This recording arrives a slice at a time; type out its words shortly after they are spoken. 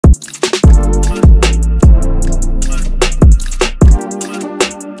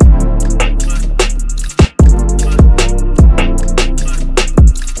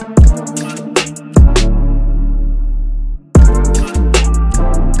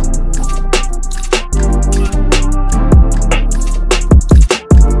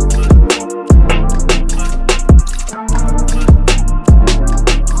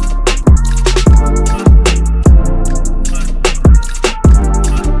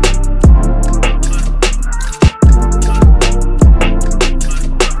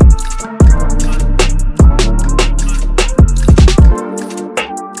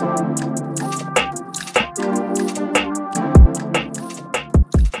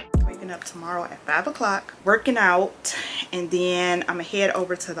up tomorrow at 5 o'clock, working out, and then I'm gonna head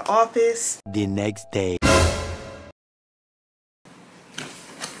over to the office the next day.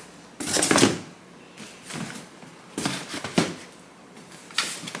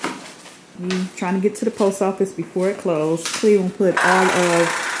 Trying to get to the post office before it closed. Cleveland put all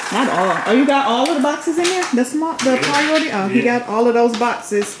of, not all, oh, you got all of the boxes in there? The small, the priority? Oh, he got all of those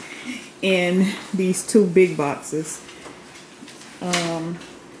boxes in these 2 big boxes.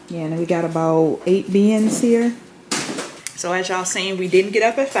 Yeah, and we got about 8 bins here. So as y'all seen, we didn't get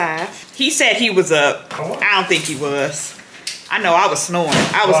up at 5. He said he was up. I don't think he was. I know I was snoring.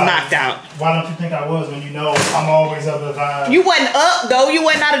 I was knocked out. Why don't you think I was when you know I'm always up at 5? You wasn't up though. You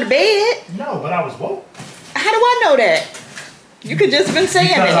wasn't out of the bed. No, but I was woke. How do I know that? You could just been saying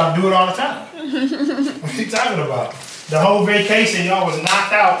because it. I do it all the time. What are you talking about? The whole vacation, y'all was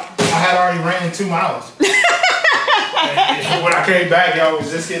knocked out. I had already ran 2 miles. And when I came back, y'all was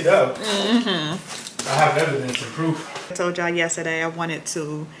just getting up. I have evidence and proof. I told y'all yesterday I wanted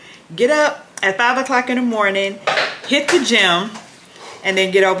to get up at 5 o'clock in the morning, hit the gym, and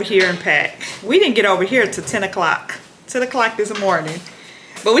then get over here and pack. We didn't get over here till 10 o'clock. 10 o'clock this morning.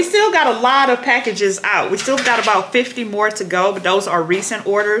 But we still got a lot of packages out. We still got about 50 more to go, but those are recent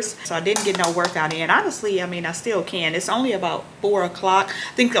orders. So I didn't get no workout in. Honestly, I mean, I still can. It's only about 4 o'clock.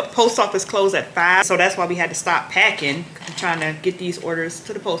 I think the post office closed at 5. So that's why we had to stop packing. I'm trying to get these orders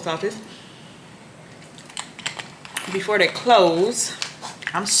to the post office before they close.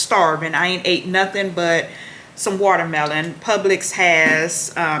 I'm starving. I ain't ate nothing but some watermelon. Publix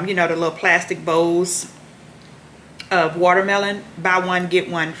has, you know, the little plastic bowls of watermelon. Buy one, get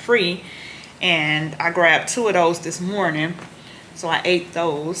one free. And I grabbed 2 of those this morning. So I ate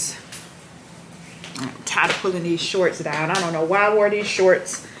those. I'm tired of pulling these shorts down. I don't know why I wore these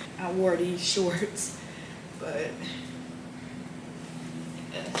shorts. I wore these shorts. But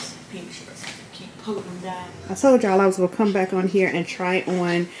it's pink shorts. Pulling them down. I told y'all I was gonna come back on here and try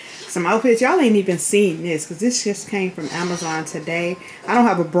on some outfits. Y'all ain't even seen this because this just came from Amazon today. I don't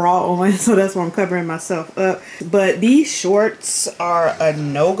have a bra on, so that's why I'm covering myself up. But these shorts are a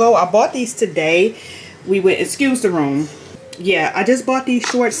no-go. I bought these today. We went, excuse the room. Yeah, I just bought these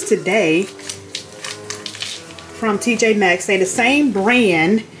shorts today from TJ Maxx. They're the same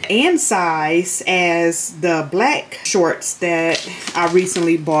brand and size as the black shorts that I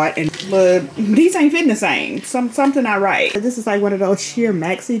recently bought, but these ain't fitting the same. Something not right. This is like one of those sheer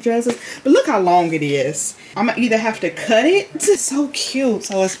maxi dresses, but look how long it is. I'm gonna either have to cut it. This is so cute.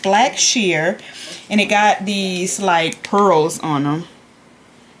 So it's black sheer, and it got these like pearls on them.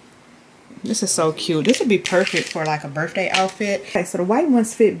 This is so cute. This would be perfect for like a birthday outfit. Okay, so the white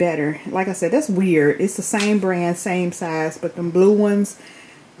ones fit better. Like I said, that's weird. It's the same brand, same size, but the blue ones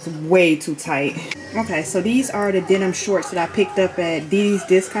is way too tight. Okay, so these are the denim shorts that I picked up at Didi's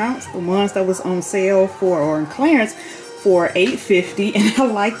Discounts. The ones that was on sale for, or on clearance for $8.50. And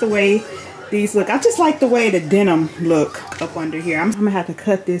I like the way these look. I just like the way the denim look up under here. I'm gonna have to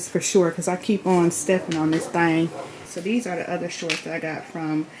cut this for sure because I keep on stepping on this thing. So these are the other shorts that I got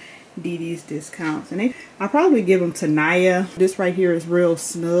from Didi's Discounts, and I'll probably give them to Naya. This right here is real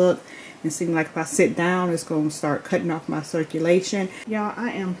snug and seems like if I sit down it's going to start cutting off my circulation. Y'all,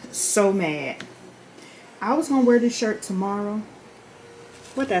 I am so mad. I was going to wear this shirt tomorrow.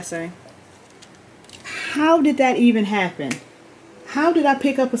 What'd that say? How did that even happen? How did I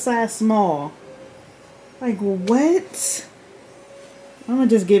pick up a size small? Like what? I'm going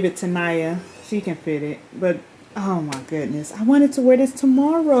to just give it to Naya. She can fit it, but oh my goodness, I wanted to wear this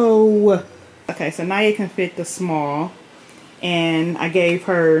tomorrow. Okay, so Naya can fit the small, and I gave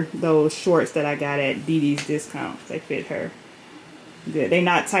her those shorts that I got at Didi's Discounts. They fit her good. They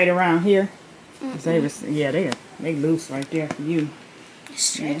not tight around here. Yeah, they loose right there for you.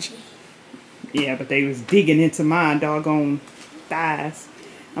 Stretchy. Yeah, but they was digging into my doggone thighs.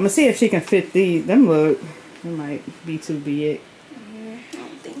 I'm gonna see if she can fit these. Them look, they might be too big. I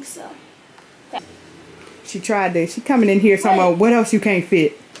don't think so. She tried this. She coming in here talking about what else you can't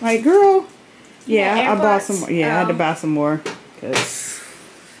fit. Like, girl, yeah, I bought some more. Yeah, I had to buy some more because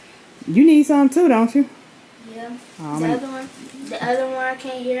you need some too, don't you? Yeah. The other one I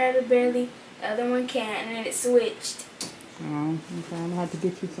can't get out of the belly. The other one can't, and then it switched. Oh, okay. I'm gonna have to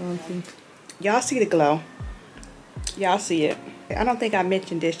get you some too. Y'all see the glow? Y'all see it? I don't think I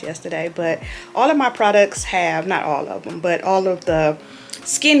mentioned this yesterday, but all of my products have, not all of them, but all of the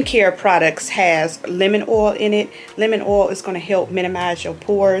skincare products has lemon oil in it. Lemon oil is going to help minimize your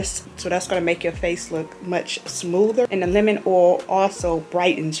pores, so that's going to make your face look much smoother, and the lemon oil also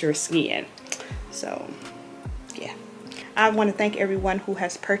brightens your skin. So yeah, I want to thank everyone who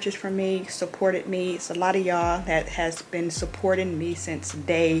has purchased from me, supported me. It's a lot of y'all that has been supporting me since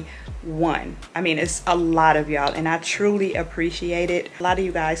day one. I mean, it's a lot of y'all, and I truly appreciate it. A lot of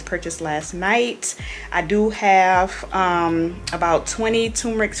you guys purchased last night. I do have about 20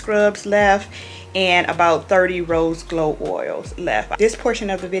 turmeric scrubs left and about 30 rose glow oils left. This portion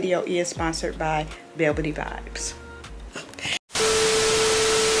of the video is sponsored by Velvety Vibes.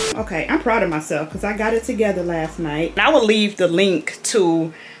 Okay, I'm proud of myself because I got it together last night. And I will leave the link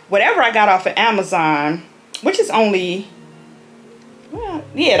to whatever I got off of Amazon, which is only, well,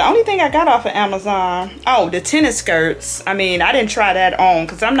 yeah, the only thing I got off of Amazon. Oh, the tennis skirts. I mean, I didn't try that on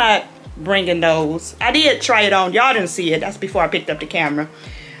because I'm not bringing those. I did try it on. Y'all didn't see it. That's before I picked up the camera.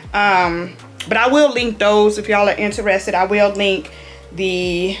 But I will link those if y'all are interested. I will link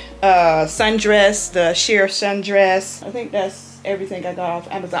the sundress, the sheer sundress. I think that's everything I got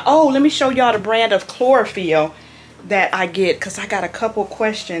off Amazon. Oh, let me show y'all the brand of chlorophyll that I get because I got a couple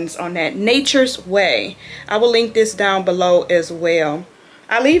questions on that. Nature's Way. I will link this down below as well.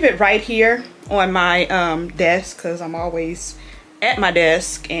 I leave it right here on my desk because I'm always at my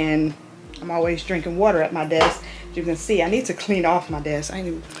desk and I'm always drinking water at my desk. As you can see, I need to clean off my desk.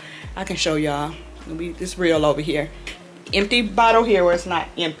 I can show y'all. This real over here. Empty bottle here where it's not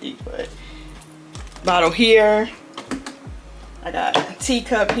empty, but bottle here. I got a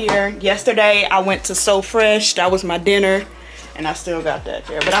teacup here. Yesterday I went to So Fresh. That was my dinner, and I still got that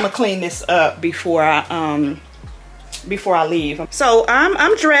there. But I'm gonna clean this up before I leave. So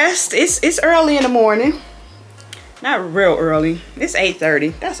I'm dressed. It's early in the morning. Not real early. It's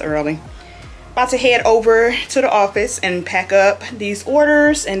 8:30. That's early. About to head over to the office and pack up these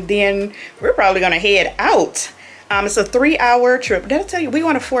orders, and then we're probably gonna head out. It's a 3-hour trip. Did I tell you we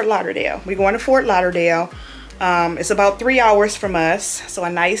going to Fort Lauderdale? We're going to Fort Lauderdale. It's about 3 hours from us, so a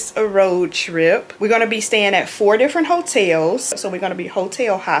nice road trip. We're going to be staying at 4 different hotels, so we're going to be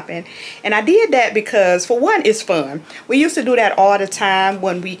hotel hopping. And I did that because, for one, it's fun. We used to do that all the time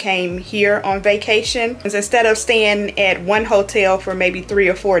when we came here on vacation. Instead of staying at one hotel for maybe 3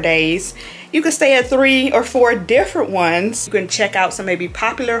 or 4 days, you could stay at 3 or 4 different ones. You can check out some maybe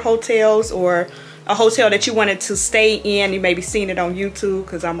popular hotels or a hotel that you wanted to stay in. You maybe seen it on YouTube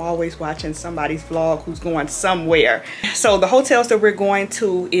because I'm always watching somebody's vlog who's going somewhere. So the hotels that we're going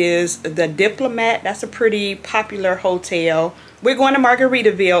to is the Diplomat. That's a pretty popular hotel. We're going to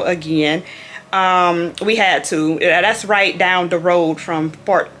Margaritaville again. We had to. That's right down the road from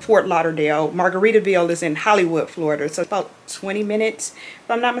Fort Lauderdale. Margaritaville is in Hollywood, Florida. So about 20 minutes, if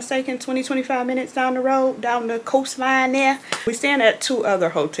I'm not mistaken, 20-25 minutes down the road, down the coastline there. We're staying at 2 other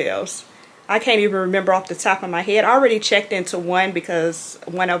hotels. I can't even remember off the top of my head. I already checked into one because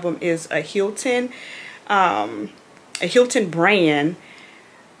one of them is a Hilton brand.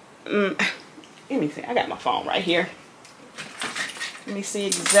 Let me see. I got my phone right here. Let me see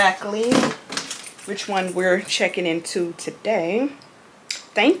exactly which one we're checking into today.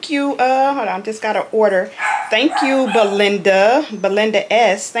 Thank you. Hold on. Just got an order. Thank you, Belinda. Belinda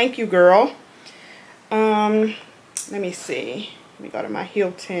S. Thank you, girl. Let me see. Let me go to my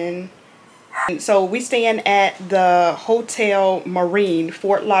Hilton. So we staying at the Hotel Marine,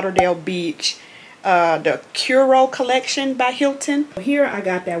 Fort Lauderdale Beach, the Curo collection by Hilton. Here I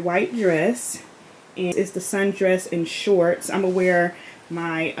got that white dress, and it's the sundress and shorts. I'm gonna wear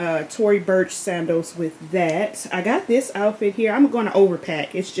my Tory Burch sandals with that. I got this outfit here. I'm gonna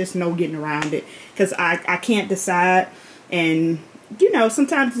overpack. It's just no getting around it because I can't decide, and you know,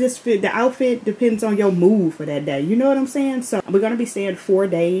 sometimes the outfit depends on your mood for that day. You know what I'm saying? So we're gonna be staying 4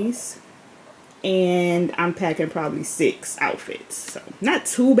 days. And I'm packing probably 6 outfits, so not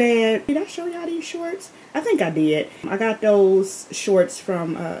too bad. Did I show y'all these shorts? I think I did. I got those shorts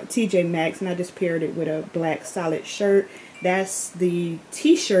from TJ Maxx, and I just paired it with a black solid shirt. That's the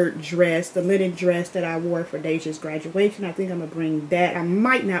t-shirt dress, the linen dress that I wore for Deja's graduation. I think I'm gonna bring that. I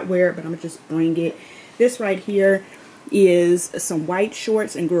might not wear it, but I'm gonna just bring it. This right here is some white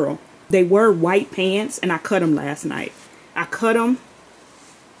shorts, and girl, they were white pants, and I cut them last night. I cut them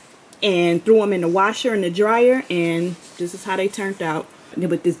and threw them in the washer and the dryer, and this is how they turned out. And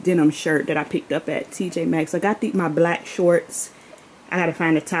then with this denim shirt that I picked up at TJ Maxx, I got my black shorts. I gotta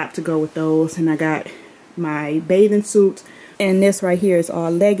find a top to go with those, and I got my bathing suit, and this right here is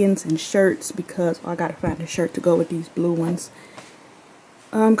all leggings and shirts because I gotta find a shirt to go with these blue ones,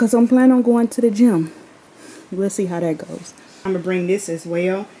 because I'm planning on going to the gym. We'll see how that goes. I'm gonna bring this as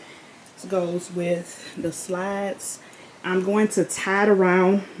well. This goes with the slides. I'm going to tie it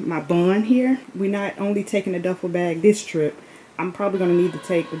around my bun here. We're not only taking a duffel bag this trip. I'm probably going to need to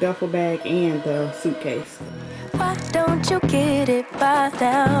take the duffel bag and the suitcase. Why don't you get it by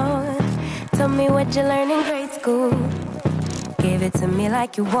now? Tell me what you learned in grade school. Give it to me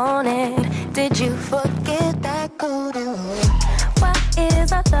like you want it. Did you forget that golden rule? Why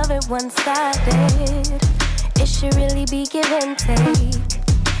is our love at one-sided? It should really be give and take.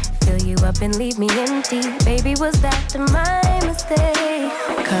 Fill you up and leave me empty. Baby, was that my mistake?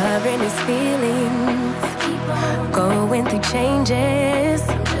 Covering his feelings, going through changes.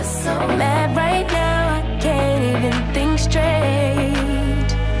 I'm just so mad right now, I can't even think straight.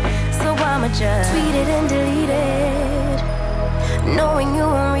 So I'ma just tweet it and delete it, knowing you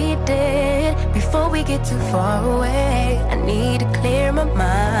won't read it. Before we get too far away, I need to clear my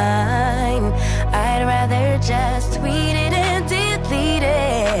mind. I'd rather just tweet it and delete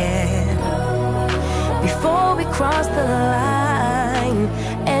it before we cross the line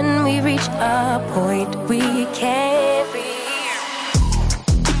and we reach a point we can't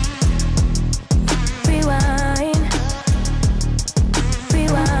rewind.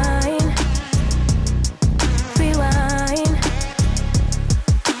 Rewind. Rewind.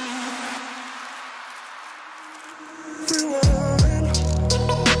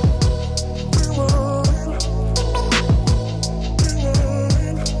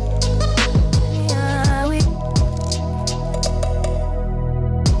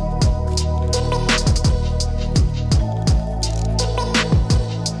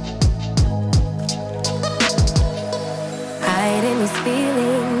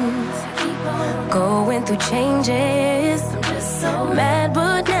 Changes. I'm just so mad,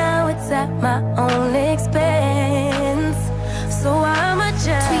 but now it's at my own expense. So I'ma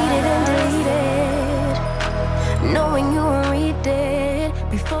just tweet it and delete it, knowing you won't read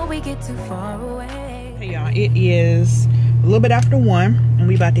it before we get too far away. Hey y'all, it is a little bit after 1 and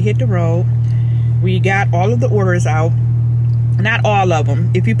we about to hit the road. We got all of the orders out. Not all of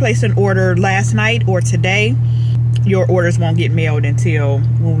them. If you placed an order last night or today, your orders won't get mailed until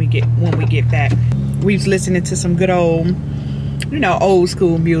when we get back. We was listening to some good old, you know, old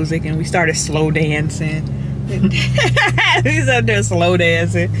school music, and we started slow dancing. We was up there slow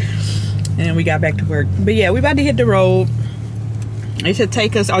dancing, and we got back to work. But yeah, we about to hit the road. It should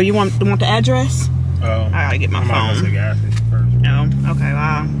take us. Oh, you want the address? I gotta get my phone. Oh, okay.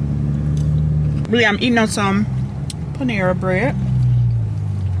 Wow. Really, I'm eating on some Panera bread.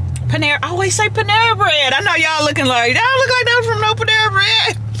 Panera. I always say Panera bread. I know y'all looking like, y'all look like that from no Panera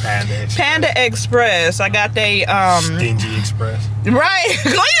bread. Panda Express. I got they Stingy Express. Right.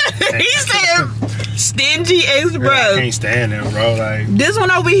 He said Stingy Express. Yeah, I can't stand them, bro. Like this one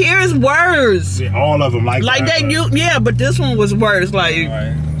over here is worse. Yeah, all of them like that. Yeah, but this one was worse. Like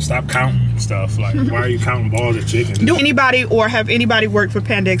stop counting stuff. Like why are you counting balls of chicken? Do anybody or have anybody worked for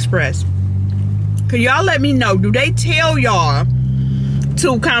Panda Express? Can y'all let me know? Do they tell y'all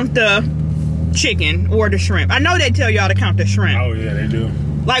to count the chicken or the shrimp? I know they tell y'all to count the shrimp. Oh yeah, they do.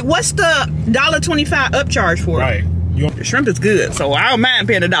 Like, what's the $1.25 upcharge for? Right. The shrimp is good, so I don't mind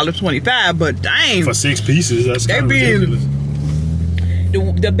paying $1.25, but dang. For 6 pieces, that's kind of ridiculous.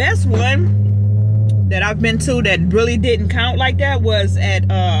 The best one that I've been to that really didn't count like that was at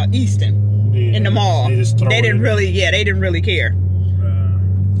Easton in the mall. They didn't really care.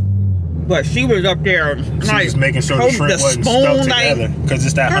 But she was up there, she was making sure the shrimp wasn't stuck together, because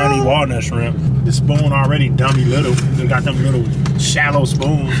it's that honey walnut shrimp. The spoon already dummy little. They got them little shallow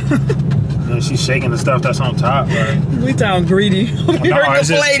spoons. And she's shaking the stuff that's on top. Right? We sound greedy. It's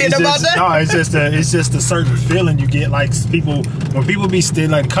just a certain feeling you get. Like when people be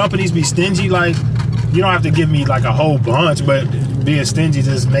like companies be stingy. Like you don't have to give me like a whole bunch, but being stingy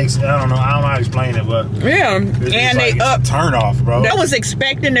just makes, I don't know how to explain it, but yeah, and they up turn off, bro. I was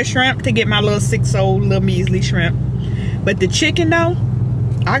expecting the shrimp to get my little 6-old little measly shrimp, but the chicken though,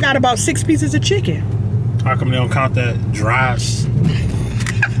 I got about 6 pieces of chicken. How come they don't count that dry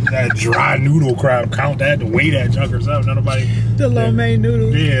noodle crap? Count that to weigh that junk or something? Nobody. The lo mein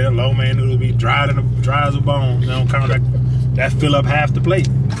noodles. Yeah, the lo mein noodles be dry as a bone. They don't count that fill up half the plate.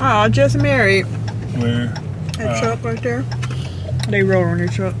 Oh, just married. Where? That truck right there. They rode on their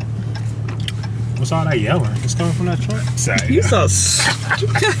truck. What's all that yelling? It's coming from that truck. Sorry. You so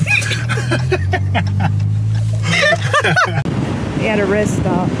He had a rest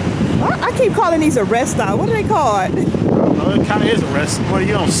stop. I keep calling these a rest stop. What are they called? Oh, it kind of is a rest. What,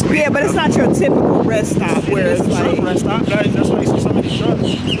 you don't sleep? Yeah, but it's not your typical rest stop where it's like rest stop. That's why you see so many trucks.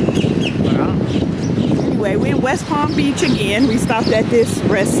 Anyway, we're in West Palm Beach again. We stopped at this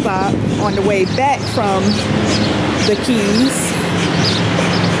rest stop on the way back from the Keys.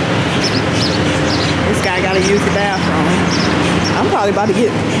 This guy got to use the bathroom. I'm probably about to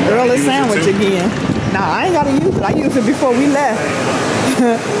get early sandwich again. Nah, I ain't got to use it. I used it before we left.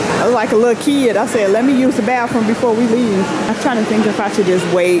 I was like a little kid. I said, let me use the bathroom before we leave. I'm trying to think if I should just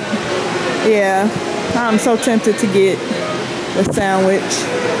wait. Yeah, I'm so tempted to get a sandwich.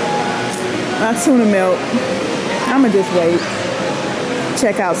 My tuna milk. I'ma just wait.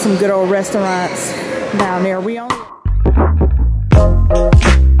 Check out some good old restaurants down there. We only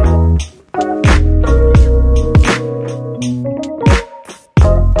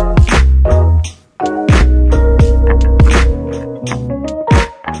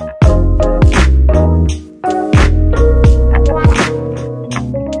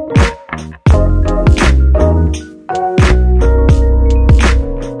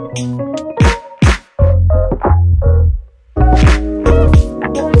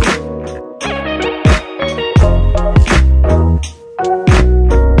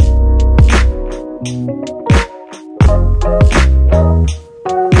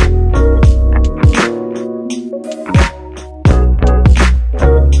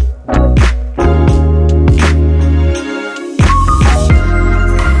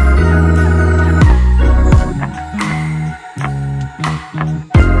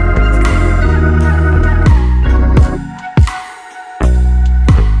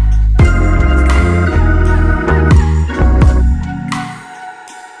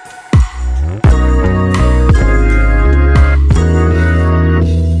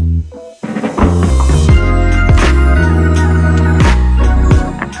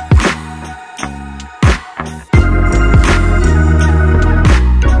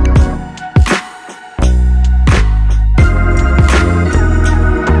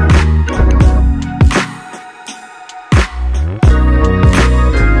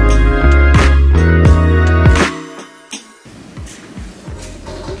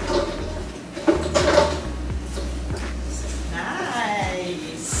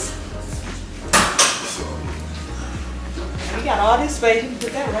all this space. You can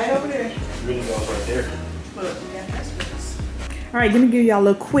put that right over there. Really goes right there. Look, we got that space. All right, gonna give y'all a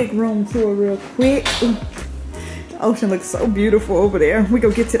little quick room tour real quick. Ooh, the ocean looks so beautiful over there. We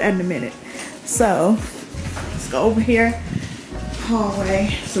gonna get to that in a minute. So let's go over here.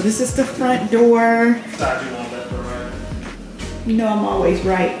 Hallway. So this is the front door. Side you want left or right? You know I'm always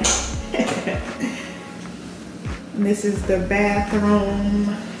right. And this is the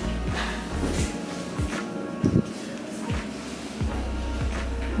bathroom.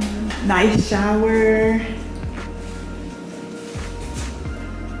 Nice shower.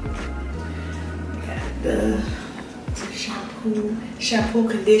 Got the shampoo,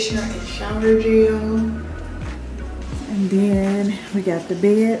 conditioner, and shower gel. And then we got the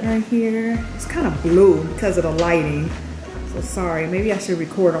bed right here. It's kind of blue because of the lighting. So sorry, maybe I should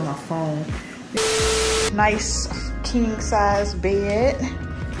record on my phone. Nice king size bed.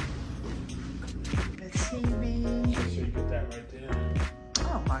 The TV. Make sure you put that right there.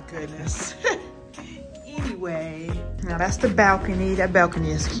 Oh my goodness. Anyway, now that's the balcony. That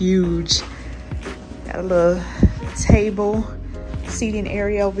balcony is huge. Got a little table, seating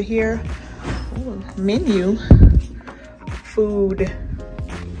area over here. Ooh, menu, food.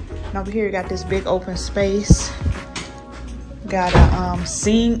 And over here you got this big open space. Got a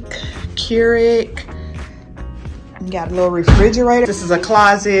sink, Keurig. Got a little refrigerator. This is a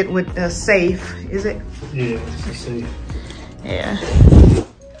closet with a safe, is it? Yeah, it's a safe. Yeah.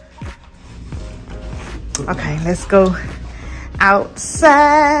 Okay, let's go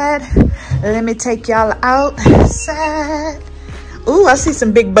outside. Let me take y'all outside. Ooh, I see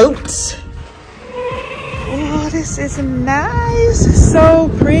some big boats. Oh, this is nice. So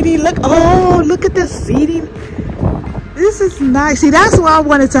pretty. Look, oh, look at the seating. This is nice. See, that's why I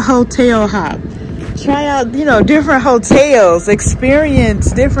wanted to hotel hop. Try out, you know, different hotels,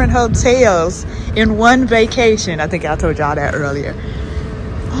 experience different hotels in one vacation. I think I told y'all that earlier.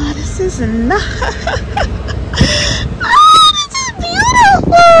 Oh, this is nice. Oh, this is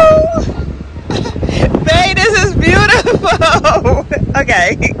beautiful. Babe, this is beautiful.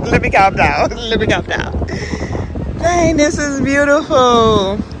 Okay, let me calm down. Let me calm down. Dang, this is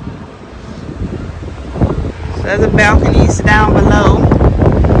beautiful. So there's the balconies down below.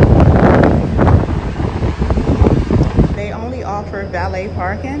 They only offer valet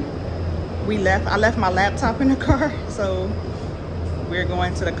parking. I left my laptop in the car, so we're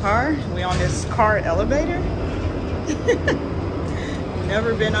going to the car. We're on this car elevator.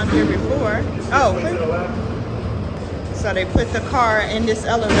 Never been on here before. Oh, so they put the car in this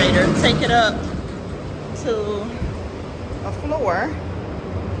elevator, take it up to a floor,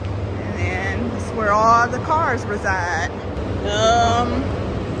 and then it's where all the cars reside.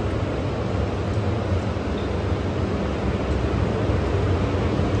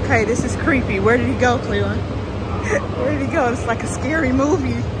 Okay, this is creepy. Where did he go, Cleveland? Where did he go? It's like a scary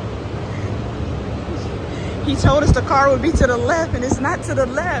movie. He told us the car would be to the left, and it's not to the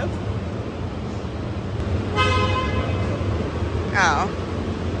left. Oh.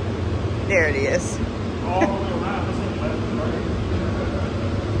 There it is. All the way around.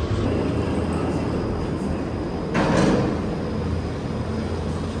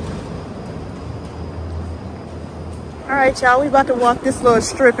 All right, y'all, we about to walk this little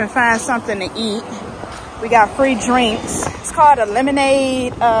strip and find something to eat. We got free drinks. It's called a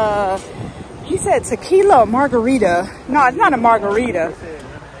lemonade, he said tequila margarita. No, it's not a margarita.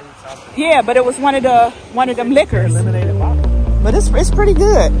 Yeah, but it was one of them liquors. But it's pretty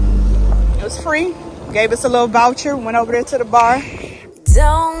good. It was free. Gave us a little voucher, went over there to the bar.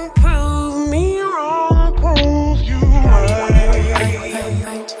 Don't prove me wrong, prove you right.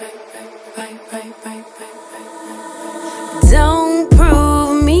 Don't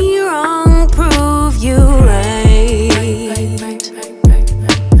prove me wrong, prove you right.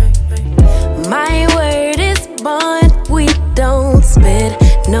 My word is bond, we don't spit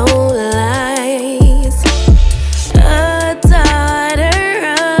no lies. A daughter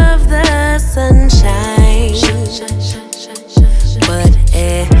of the sunshine, but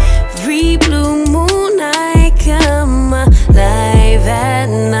every blue moon I come alive at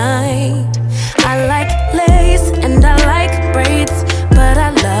night. I like lace and I like braids, but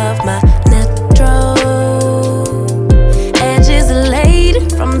I love my natural. Edges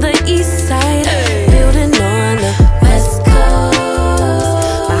laid from the east side, building on the west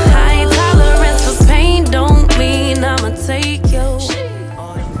coast. My high tolerance for pain don't mean I'ma take your.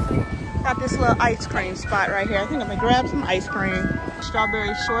 Got this little ice cream spot right here. I think I'm gonna grab some ice cream.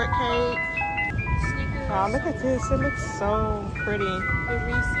 Strawberry shortcake. Oh, look at this. It looks so pretty.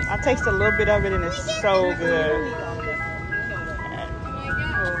 I taste a little bit of it and it's so good.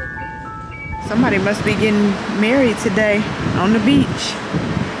 Somebody must be getting married today on the beach.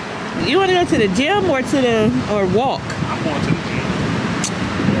 You want to go to the gym or walk? I'm going to the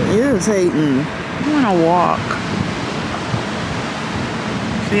gym. Irritating. I want to walk.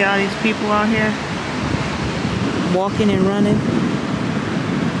 See all these people out here walking and running.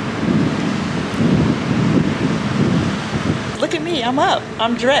 Look at me, I'm up,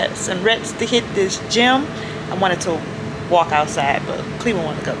 I'm dressed and ready to hit this gym. I wanted to walk outside, but Cleveland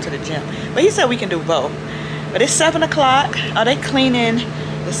wanted to go to the gym. But he said we can do both. But it's 7 o'clock. Are they cleaning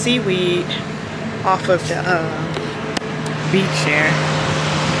the seaweed off of the beach here?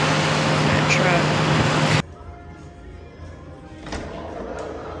 That truck.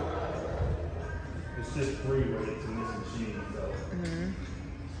 It's just free weights in this machine, so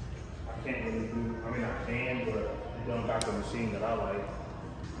I can't really do. I mean, I can, but it don't got the machine that I like.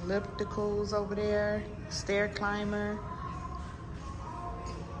 Ellipticals over there, stair climber,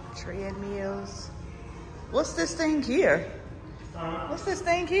 treadmills. What's this thing here? What's this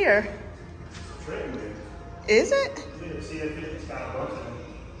thing here? Treadmill. Is it? Yeah, see if it's got a bunch of them.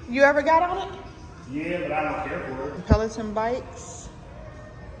 You ever got on it? Yeah, but I don't care for it. Peloton bikes.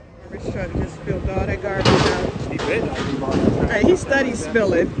 Rich truck just spilled all that garbage out. He bet not be long. Hey, he studies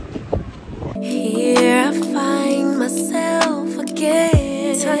spilling. Here I find myself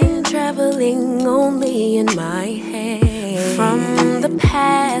again, time traveling only in my head. From the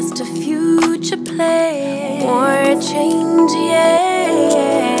past to future play, more change, yeah.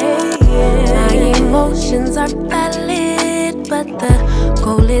 My emotions are valid, but the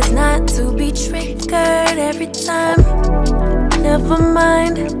goal is not to be triggered every time. Never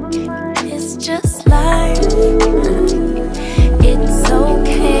mind, it's just life. It's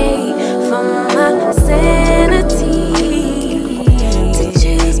okay for my sanity to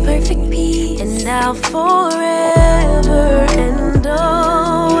choose perfect peace, and I'll forever and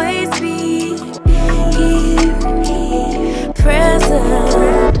always be here,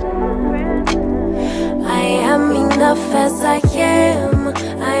 present. I am enough as I am.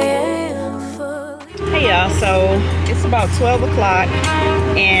 I am fully. Hey y'all, so it's about 12 o'clock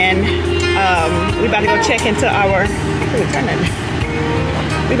and we about to go check into our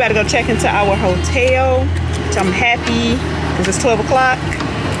we about to go check into our hotel, which I'm happy because it's 12 o'clock.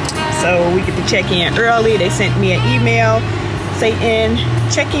 So we get to check in early. They sent me an email saying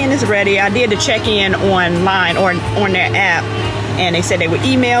check-in is ready. I did the check-in online or on their app, and they said they would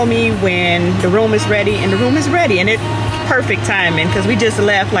email me when the room is ready, and the room is ready, and it's perfect timing because we just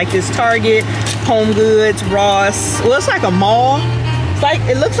left like this Target, Home Goods, Ross. Well, it's like a mall. It's like,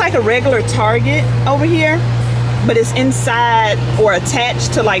 it looks like a regular Target over here, but it's inside or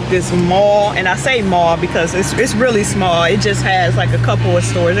attached to like this mall. And I say mall because it's really small. It just has like a couple of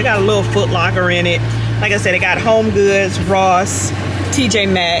stores. They got a little Foot Locker in it. Like I said, they got Home Goods, Ross, TJ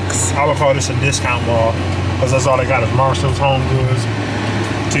Maxx. I would call this a discount mall because that's all they got is Marshall's, Home Goods,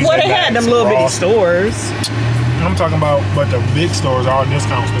 TJ Well, they Maxx, had them little bitty Ross. stores. I'm talking about, but the big stores are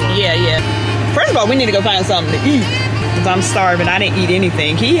discount stores. Yeah, yeah. First of all, we need to go find something to eat. because I'm starving. I didn't eat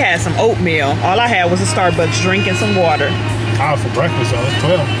anything. He had some oatmeal. All I had was a Starbucks drink and some water. Oh, for breakfast, though. It's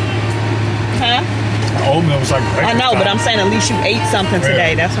 12. Huh? Oatmeal was like breakfast. I know, but I'm saying at least you ate something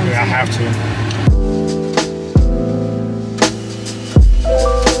today. That's what I'm saying. I have to.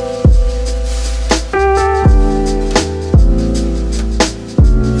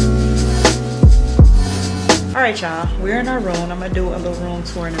 All right, y'all. We're in our room. I'm gonna do a little room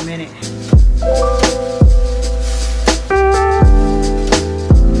tour in a minute.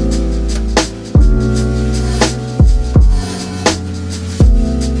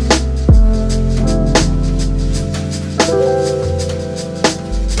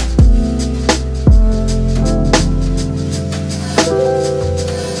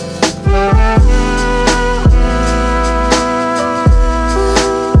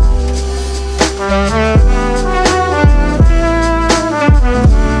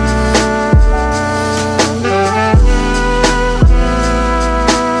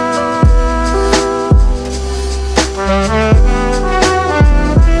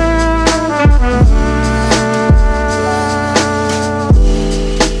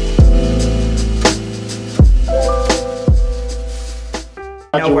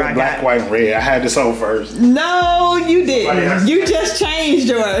 Black, white, and red. I had this whole first. No, you didn't. You just changed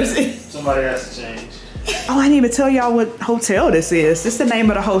yours. Somebody has to change. Oh, I didn't even tell y'all what hotel this is. This is the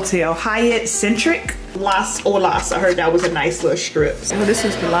name of the hotel. Hyatt Centric Las Olas. I heard that was a nice little strip. So this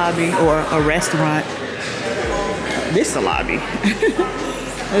is the lobby or a restaurant. This is the lobby.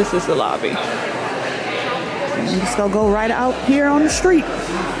 This is the lobby. I'm just gonna go right out here on the street.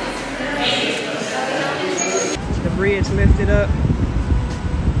 The bridge lifted up.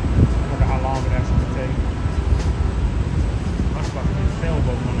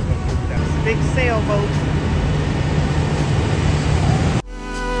 Big sailboat.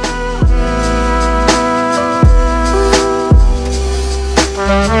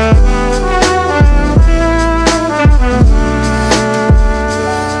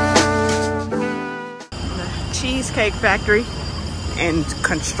 The Cheesecake Factory and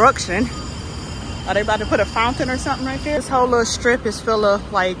construction. Are they about to put a fountain or something right there? This whole little strip is full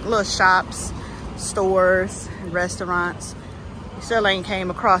of like little shops, stores, and restaurants. Still ain't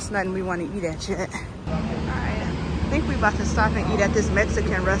came across nothing we want to eat at yet. Alright, I think we about to stop and eat at this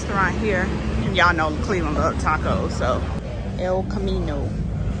Mexican restaurant here. And y'all know Cleveland love tacos, so El Camino.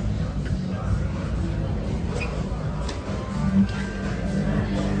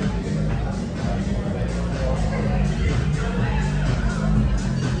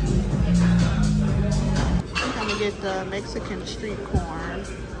 I think I'm gonna get the Mexican street corn.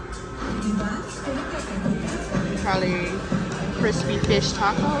 Probably crispy fish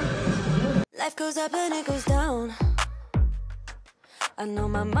taco. Life goes up and it goes down. I know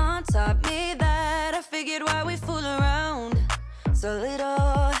my mom taught me that. I figured why we fool around so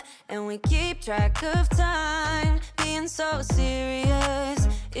little, and we keep track of time, being so serious.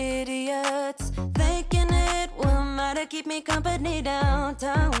 Idiots thinking it will matter, keep me company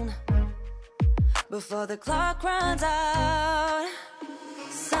downtown before the clock runs out.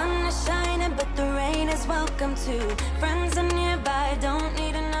 Sun is shining, but the rain is welcome too. Friends are nearby, don't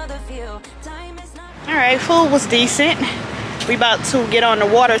need another view. Time is not. All right, food was decent. We about to get on the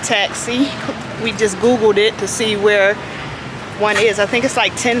water taxi. We just Googled it to see where one is. I think it's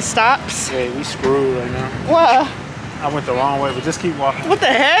like 10 stops. Yeah, we screwed right now. What? I went the wrong way, but just keep walking. What the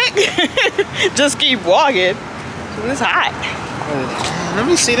heck? Just keep walking. It's hot. Let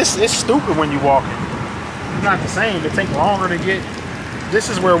me see. This is stupid when you walking. It's not the same. It takes longer to get. This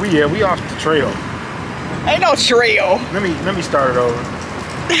is where we at. We off the trail. Ain't no trail. Let me start it over.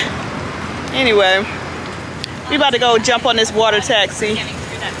 Anyway, we about to go jump on this water taxi.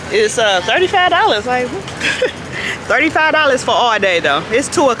 It's $35. Like $35 for all day though. It's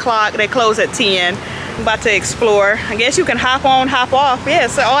 2 o'clock. They close at 10. I'm about to explore. I guess you can hop on, hop off. Yeah,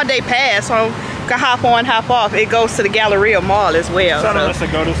 it's an all day pass. So you can hop on, hop off. It goes to the Galleria Mall as well. Tell us to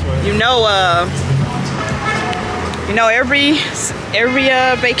go this way. You know, every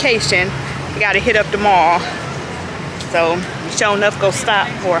vacation, you gotta hit up the mall. So you sure enough go stop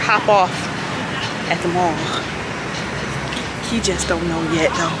or hop off at the mall. He just don't know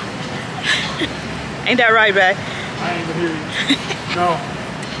yet though. Ain't that right, babe? I ain't gonna hear you. No.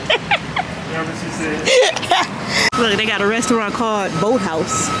 Whatever she said. Look, they got a restaurant called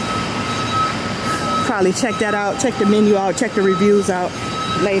Boathouse. Probably check that out, check the menu out, check the reviews out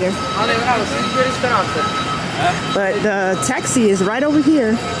later. But the taxi is right over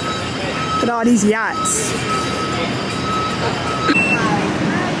here. Look at all these yachts.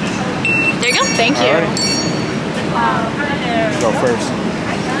 There you go. Thank you. Right. Go first.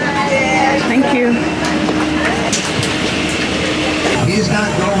 Thank you. He's not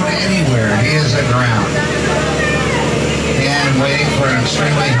going anywhere. He is aground. And waiting for an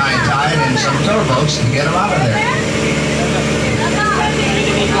extremely high tide and some towboats to get him out of there.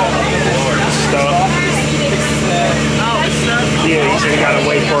 Yeah, he said you gotta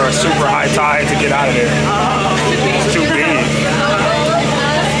wait for a super high tide to get out of there. It's too big.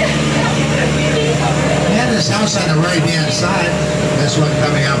 And this house on the right-hand side, this one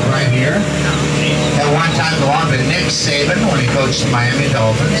coming up right here, at one time belonged to Nick Saban when he coached the Miami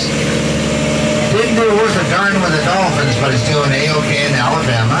Dolphins. Didn't do worth a darn with the Dolphins, but he's doing A-OK in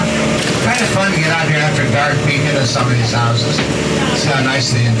Alabama. Kind of fun to get out here after dark, peek into some of these houses. See how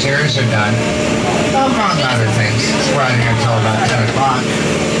nice the interiors are done. Among other things. We're out here until about 10 o'clock.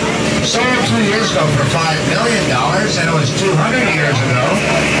 Sold 2 years ago for $5 million, and it was 200 years ago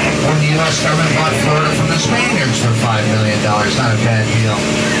when the U.S. government bought Florida from the Spaniards for $5 million. Not a bad deal.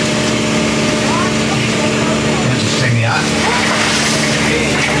 Interesting yacht.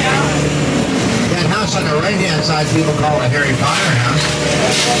 That house on the right-hand side, people call it a Harry Potter house.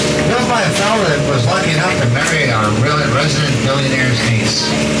 Built by a fellow that was lucky enough to marry our resident billionaire's niece.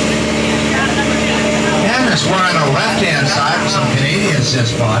 And this one on the left-hand side, some Canadians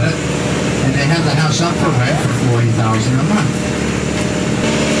just bought it, and they have the house up for rent for $40,000 a month.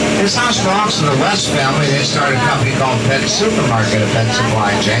 This house belongs to the West family. They started a company called Pet Supermarket, a pet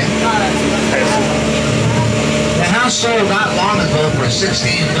supply chain. The house sold not long ago for $16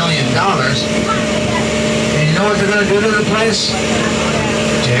 million. And you know what they're going to do to the place?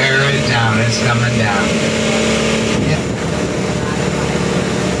 Tear it down. It's coming down. Yeah.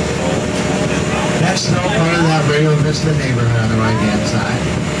 That's no part of that Rio Vista neighborhood on the right-hand side.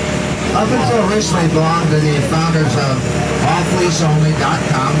 Up until recently belonged to the founders of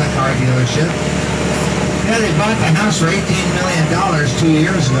offleaseonly.com, the car dealership. Yeah, they bought the house for $18 million 2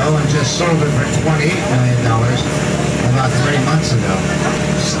 years ago and just sold it for $28 million about 3 months ago.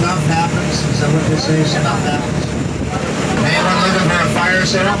 Stuff happens. Is that what they say? Stuff happens. Anyone looking for a fire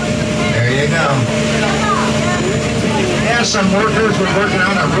sale? There you go. Yeah, some workers were working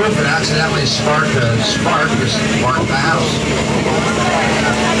on a roof and accidentally sparked the house.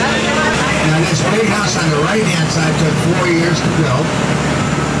 Now this big house on the right-hand side took 4 years to build.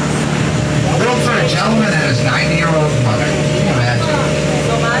 Built for a gentleman and his 90-year-old mother. Can you imagine?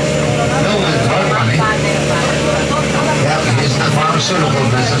 Built with no money. Yeah, he's in the pharmaceutical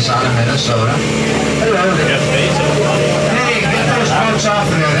business out of Minnesota. Hello there. Hey, get those folks off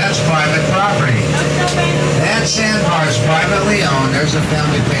of there. That's private property. That sandbar is privately owned. There's a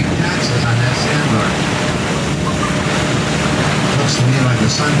family paying taxes on that sandbar. Looks to me like a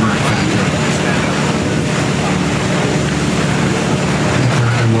sunburn factory. They're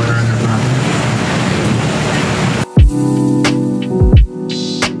underwater on their property.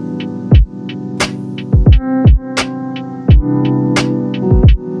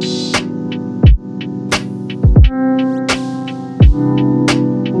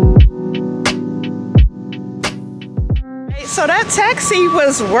 So that taxi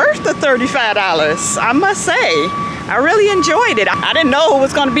was worth the $35, I must say. I really enjoyed it. I didn't know it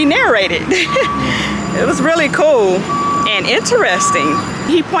was going to be narrated. It was really cool and interesting.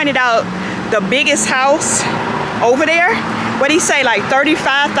 He pointed out the biggest house over there. What'd he say, like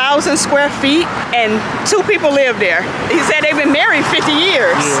 35,000 square feet, and 2 people live there. He said they've been married 50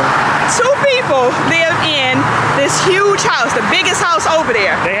 years. Yeah. 2 people live in this huge house, the biggest house over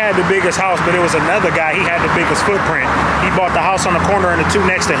there. They had the biggest house, but it was another guy. He had the biggest footprint. He bought the house on the corner and the 2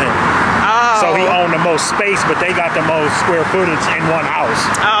 next to him. Oh. So he owned the most space, but they got the most square footage in one house.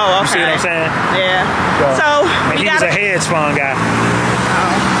 Oh, okay. You see what I'm saying? Yeah. So he was a hedge fund guy.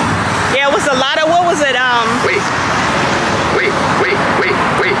 Oh. Yeah, it was a lot of, what was it? Wait.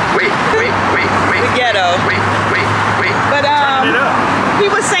 The ghetto. But he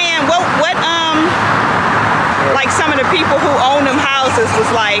was saying what like some of the people who own them houses was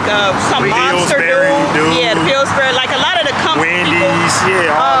like some monster dude. Yeah, the Pillsbury, like a lot of the companies. Wendy's,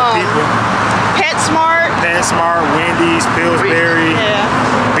 yeah, all the people. PetSmart, Wendy's, Pillsbury,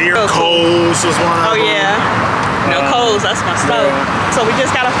 yeah. Beer Coles was one of them. Oh yeah. No, Coles, that's my stove. Yeah. So we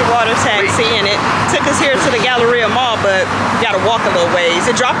just got off the water taxi and it took us here to the Galleria Mall, but you gotta walk a little ways.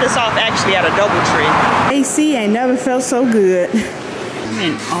 It dropped us off actually at a DoubleTree. AC ain't never felt so good. I'm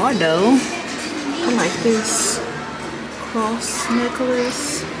in Auto. I like this cross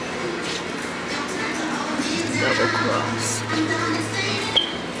necklace. Double cross.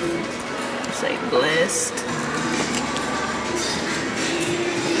 Say blessed.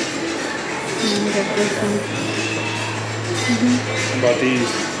 And we got different. How about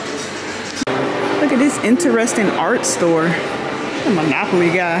these? Look at this interesting art store. The Monopoly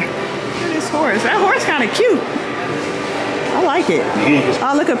guy. Look at this horse. That horse kind of cute. I I like it.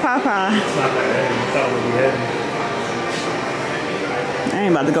 Oh, look at Popeye. It's not that heavy. I thought it would be heavy. I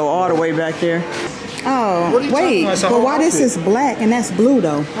ain't about to go all the way back there. Oh, wait. But why this is black and that's blue,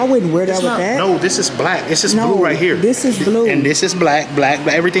 though? I wouldn't wear that with that. No, this is black. This is blue right here. This is blue. And this is black.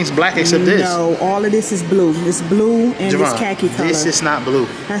 Everything's black except this. No, all of this is blue. It's blue and Javonne, this khaki color. this is not blue.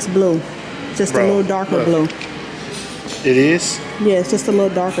 That's blue. Just a little darker blue. It is? Yeah, it's just a little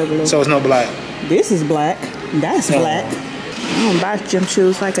darker blue. So it's no black? This is black. That's black. I don't buy gym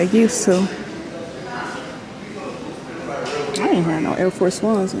shoes like I used to. I ain't had no Air Force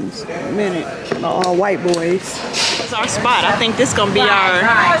Ones in a minute. All white boys. It's our spot. I think this gonna be our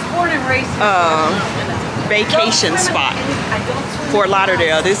vacation spot. Fort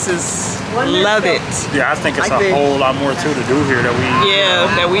Lauderdale. This is love it. Yeah, I think it's like a whole lot more too to do here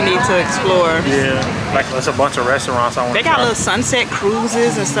that we need to explore. Yeah, like there's a bunch of restaurants I want to They got little sunset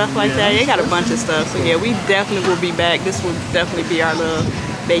cruises and stuff like that. They got a bunch of stuff. So yeah, we definitely will be back. This will definitely be our little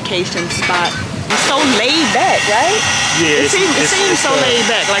vacation spot. It's so laid back, right? Yeah, it seems so laid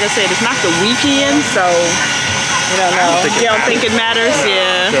back. Like I said, it's not the weekend, so you don't know. You don't think it matters?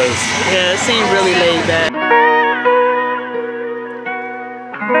 Yeah. Yeah, it seems really laid back.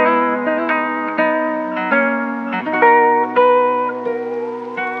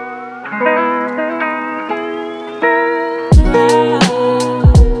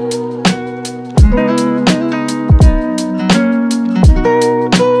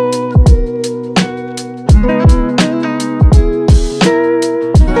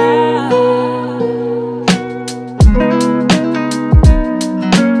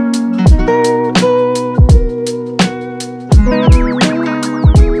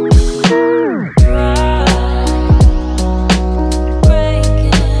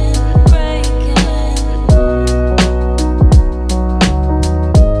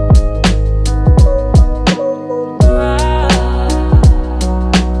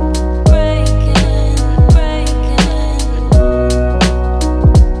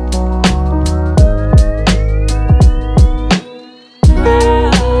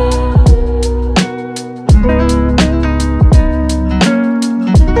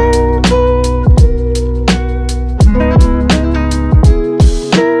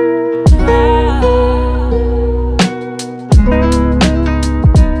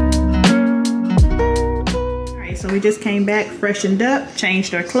 We just came back, freshened up,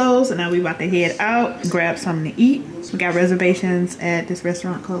 changed our clothes, and now we about to head out, grab something to eat. We got reservations at this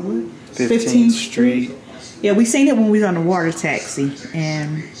restaurant called what? 15th Street. Yeah, we seen it when we was on the water taxi,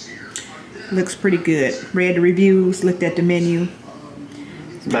 and looks pretty good. Read the reviews, looked at the menu.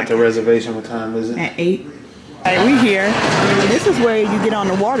 Got the reservation. What time is it? At 8. All right, we here. This is where you get on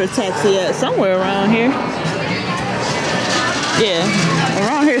the water taxi at, somewhere around here. Yeah,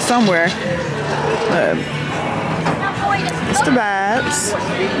 around here somewhere. It's the vibes.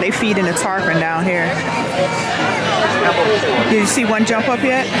 They feed in the tarpon down here. Did you see one jump up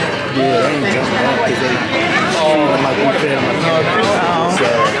yet? Yeah, they ain't jumping up because they like we fed them so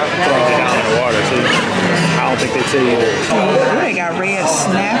down in the water too. I don't think they tell you that. They got red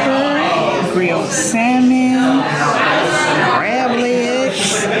snapper, grilled salmon, crab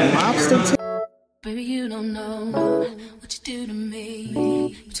legs, lobster. Baby, you don't know what you do to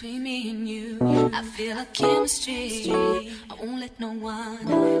me. Between me and you, I feel a chemistry. I won't let no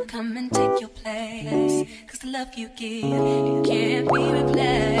one come and take your place. Cause the love you give, it can't be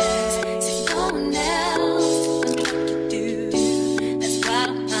replaced.